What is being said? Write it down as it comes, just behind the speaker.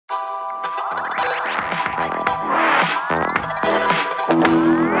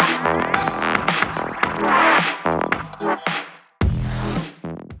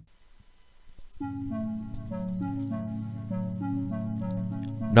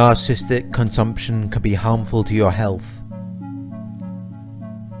Narcissistic consumption can be harmful to your health.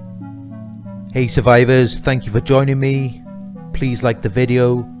 Hey survivors, thank you for joining me. Please like the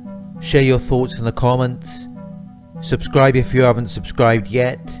video, share your thoughts in the comments, subscribe if you haven't subscribed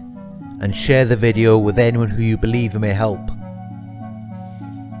yet, and share the video with anyone who you believe it may help.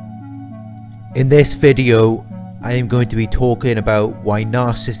 In this video, I am going to be talking about why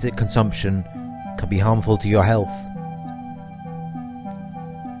narcissistic consumption can be harmful to your health.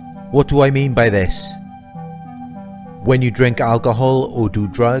 What do I mean by this? When you drink alcohol or do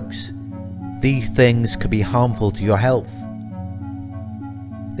drugs, these things can be harmful to your health.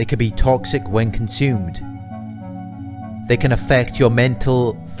 They can be toxic when consumed. They can affect your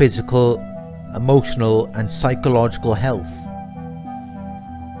mental, physical, emotional, and psychological health.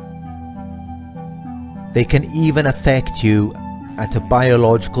 They can even affect you at a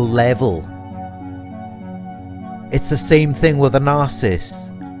biological level. It's the same thing with a narcissist.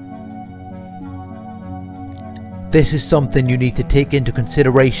 This is something you need to take into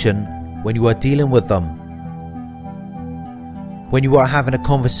consideration when you are dealing with them. When you are having a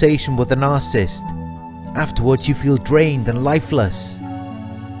conversation with a narcissist, afterwards you feel drained and lifeless.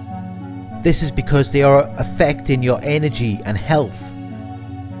 This is because they are affecting your energy and health.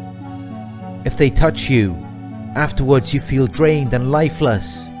 If they touch you, afterwards you feel drained and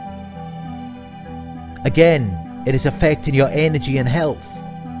lifeless. Again, it is affecting your energy and health.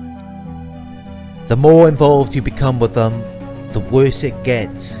 The more involved you become with them, the worse it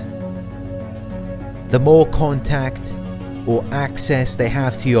gets. The more contact or access they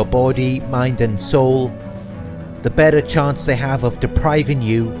have to your body, mind and soul, the better chance they have of depriving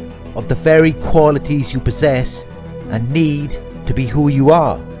you of the very qualities you possess and need to be who you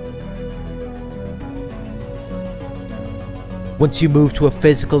are. Once you move to a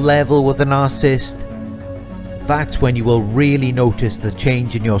physical level with a narcissist, that's when you will really notice the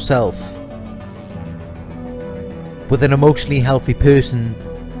change in yourself. With an emotionally healthy person,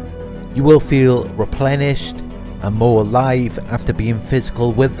 you will feel replenished and more alive after being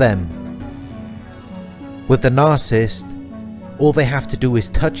physical with them. With the narcissist, all they have to do is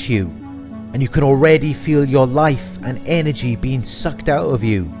touch you, and you can already feel your life and energy being sucked out of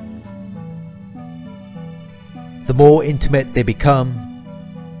you. The more intimate they become,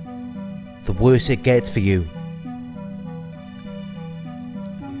 the worse it gets for you.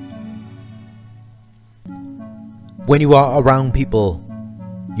 When you are around people,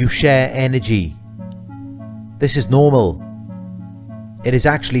 you share energy. This is normal. It is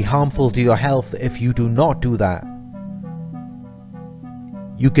actually harmful to your health if you do not do that.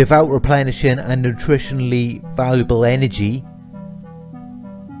 You give out replenishing and nutritionally valuable energy,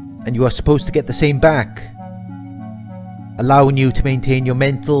 and you are supposed to get the same back, allowing you to maintain your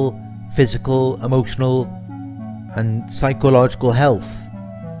mental, physical, emotional, and psychological health.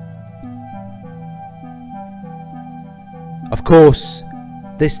 Of course,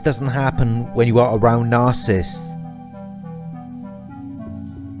 this doesn't happen when you are around narcissists.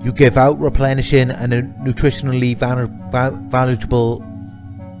 You give out replenishing and nutritionally valuable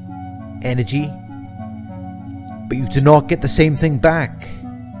energy, but you do not get the same thing back.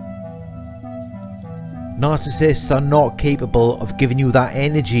 Narcissists are not capable of giving you that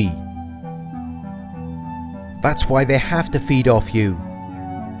energy. That's why they have to feed off you.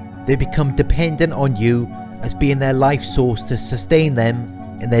 They become dependent on you as being their life source to sustain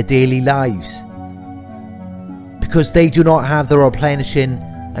them in their daily lives. Because they do not have the replenishing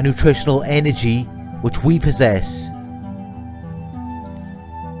and nutritional energy which we possess.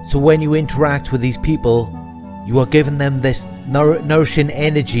 So when you interact with these people, you are giving them this nourishing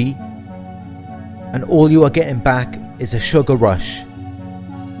energy, and all you are getting back is a sugar rush.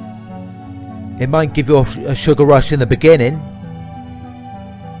 It might give you a sugar rush in the beginning,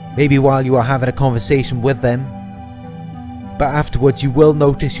 maybe while you are having a conversation with them, but afterwards you will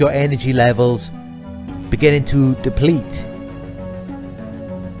notice your energy levels beginning to deplete.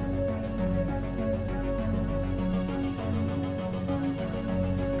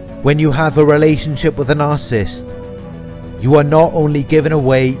 When you have a relationship with a narcissist, you are not only giving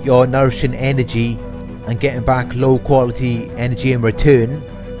away your nourishing energy and getting back low quality energy in return,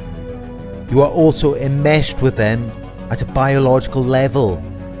 you are also enmeshed with them at a biological level.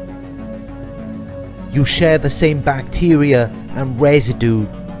 You share the same bacteria and residue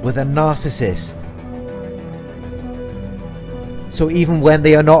with a narcissist. So even when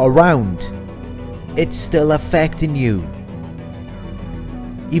they are not around, it's still affecting you.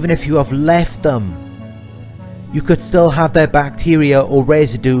 Even if you have left them, you could still have their bacteria or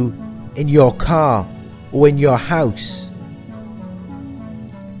residue in your car or in your house.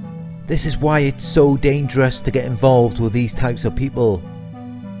 This is why it's so dangerous to get involved with these types of people.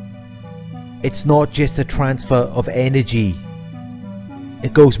 It's not just a transfer of energy.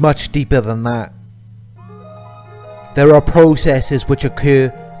 It goes much deeper than that. There are processes which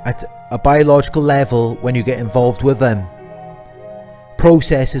occur at a biological level when you get involved with them.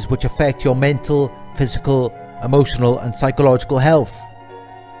 Processes which affect your mental, physical, emotional and psychological health.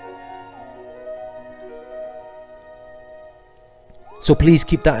 So please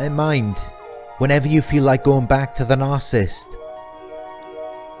keep that in mind whenever you feel like going back to the narcissist.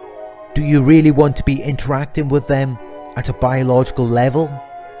 Do you really want to be interacting with them at a biological level?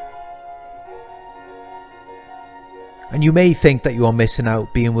 And you may think that you are missing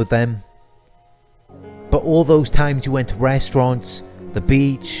out being with them, but all those times you went to restaurants, the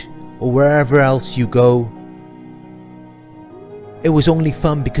beach, or wherever else you go, it was only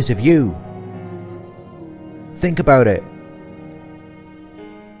fun because of you. Think about it.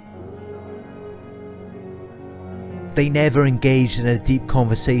 They never engaged in a deep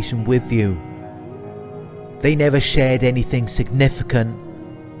conversation with you. They never shared anything significant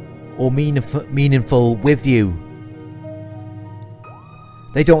or meaningful with you.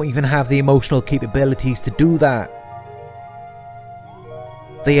 They don't even have the emotional capabilities to do that.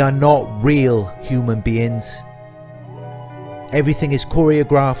 They are not real human beings. Everything is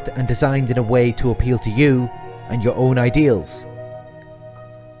choreographed and designed in a way to appeal to you and your own ideals.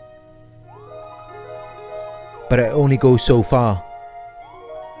 But it only goes so far.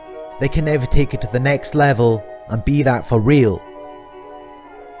 They can never take it to the next level and be that for real.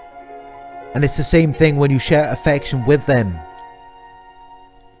 And it's the same thing when you share affection with them.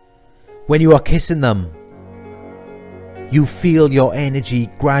 When you are kissing them, you feel your energy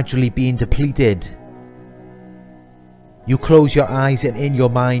gradually being depleted. You close your eyes and in your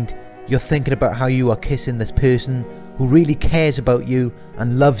mind, you're thinking about how you are kissing this person who really cares about you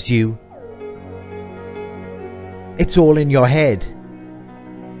and loves you. It's all in your head.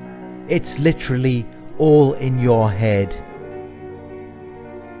 It's literally all in your head.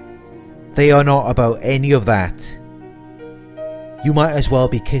 They are not about any of that. You might as well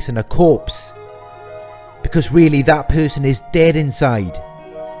be kissing a corpse, because really that person is dead inside.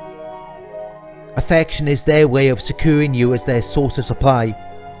 Affection is their way of securing you as their source of supply,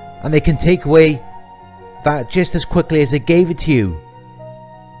 and they can take away that just as quickly as they gave it to you.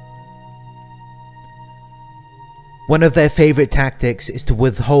 One of their favourite tactics is to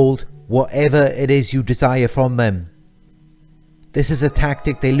withhold whatever it is you desire from them. This is a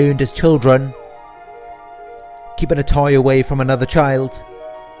tactic they learned as children, keeping a toy away from another child.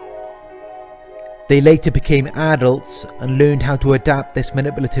 They later became adults and learned how to adapt this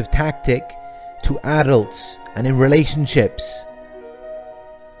manipulative tactic to adults and in relationships.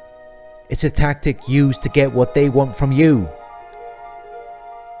 It's a tactic used to get what they want from you.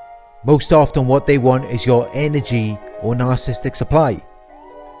 Most often what they want is your energy or narcissistic supply.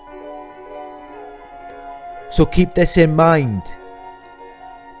 So keep this in mind.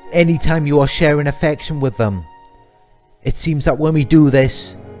 Anytime you are sharing affection with them, it seems that when we do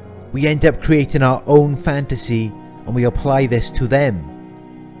this, we end up creating our own fantasy and we apply this to them.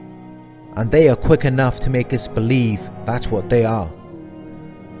 And they are quick enough to make us believe that's what they are.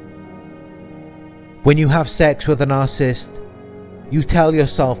 When you have sex with a narcissist, you tell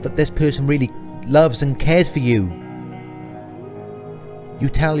yourself that this person really loves and cares for you. You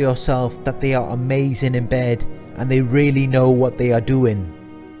tell yourself that they are amazing in bed and they really know what they are doing.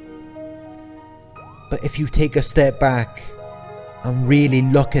 But if you take a step back and really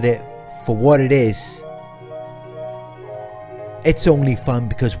look at it for what it is, it's only fun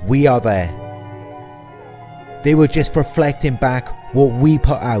because we are there. They were just reflecting back what we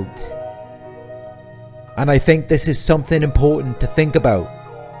put out. And I think this is something important to think about.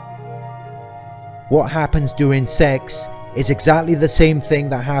 What happens during sex is exactly the same thing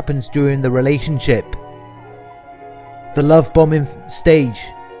that happens during the relationship. The love bombing stage.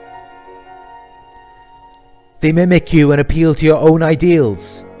 They mimic you and appeal to your own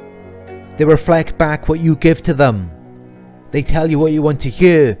ideals. They reflect back what you give to them. They tell you what you want to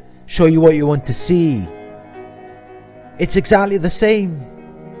hear, show you what you want to see. It's exactly the same,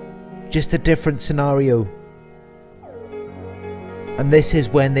 just a different scenario. And this is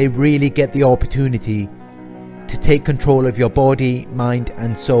when they really get the opportunity to take control of your body, mind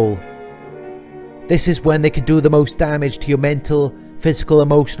and soul. This is when they can do the most damage to your mental, physical,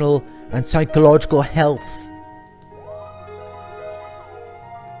 emotional and psychological health.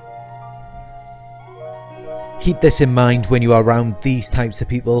 Keep this in mind when you are around these types of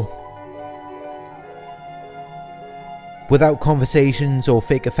people. Without conversations or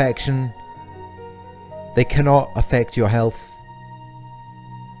fake affection, they cannot affect your health.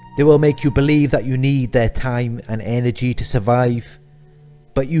 They will make you believe that you need their time and energy to survive,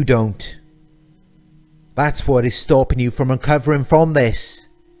 but you don't. That's what is stopping you from recovering from this.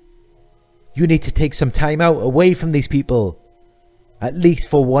 You need to take some time out away from these people, at least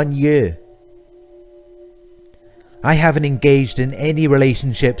for 1 year. I haven't engaged in any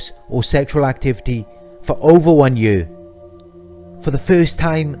relationships or sexual activity for over 1 year, for the first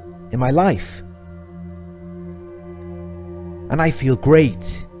time in my life. And I feel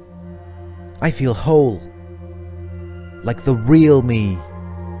great. I feel whole, like the real me.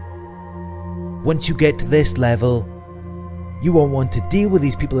 Once you get to this level, you won't want to deal with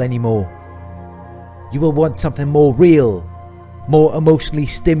these people anymore. You will want something more real, more emotionally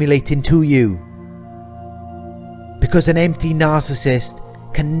stimulating to you. Because an empty narcissist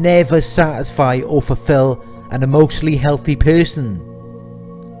can never satisfy or fulfill an emotionally healthy person.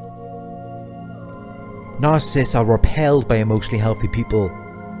 Narcissists are repelled by emotionally healthy people.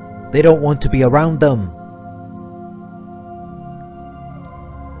 They don't want to be around them.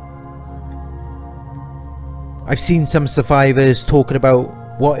 I've seen some survivors talking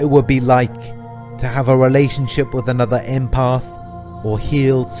about what it would be like to have a relationship with another empath or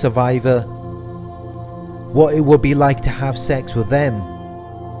healed survivor. What it would be like to have sex with them.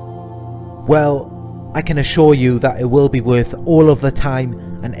 Well, I can assure you that it will be worth all of the time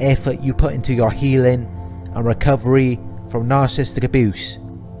and effort you put into your healing and recovery from narcissistic abuse.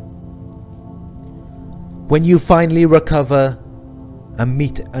 When you finally recover and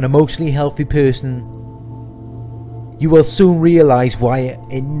meet an emotionally healthy person, you will soon realize why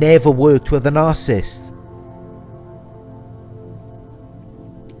it never worked with a narcissist.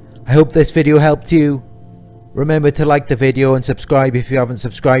 I hope this video helped you. Remember to like the video and subscribe if you haven't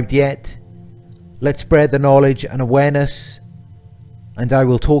subscribed yet. Let's spread the knowledge and awareness, and I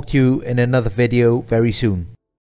will talk to you in another video very soon.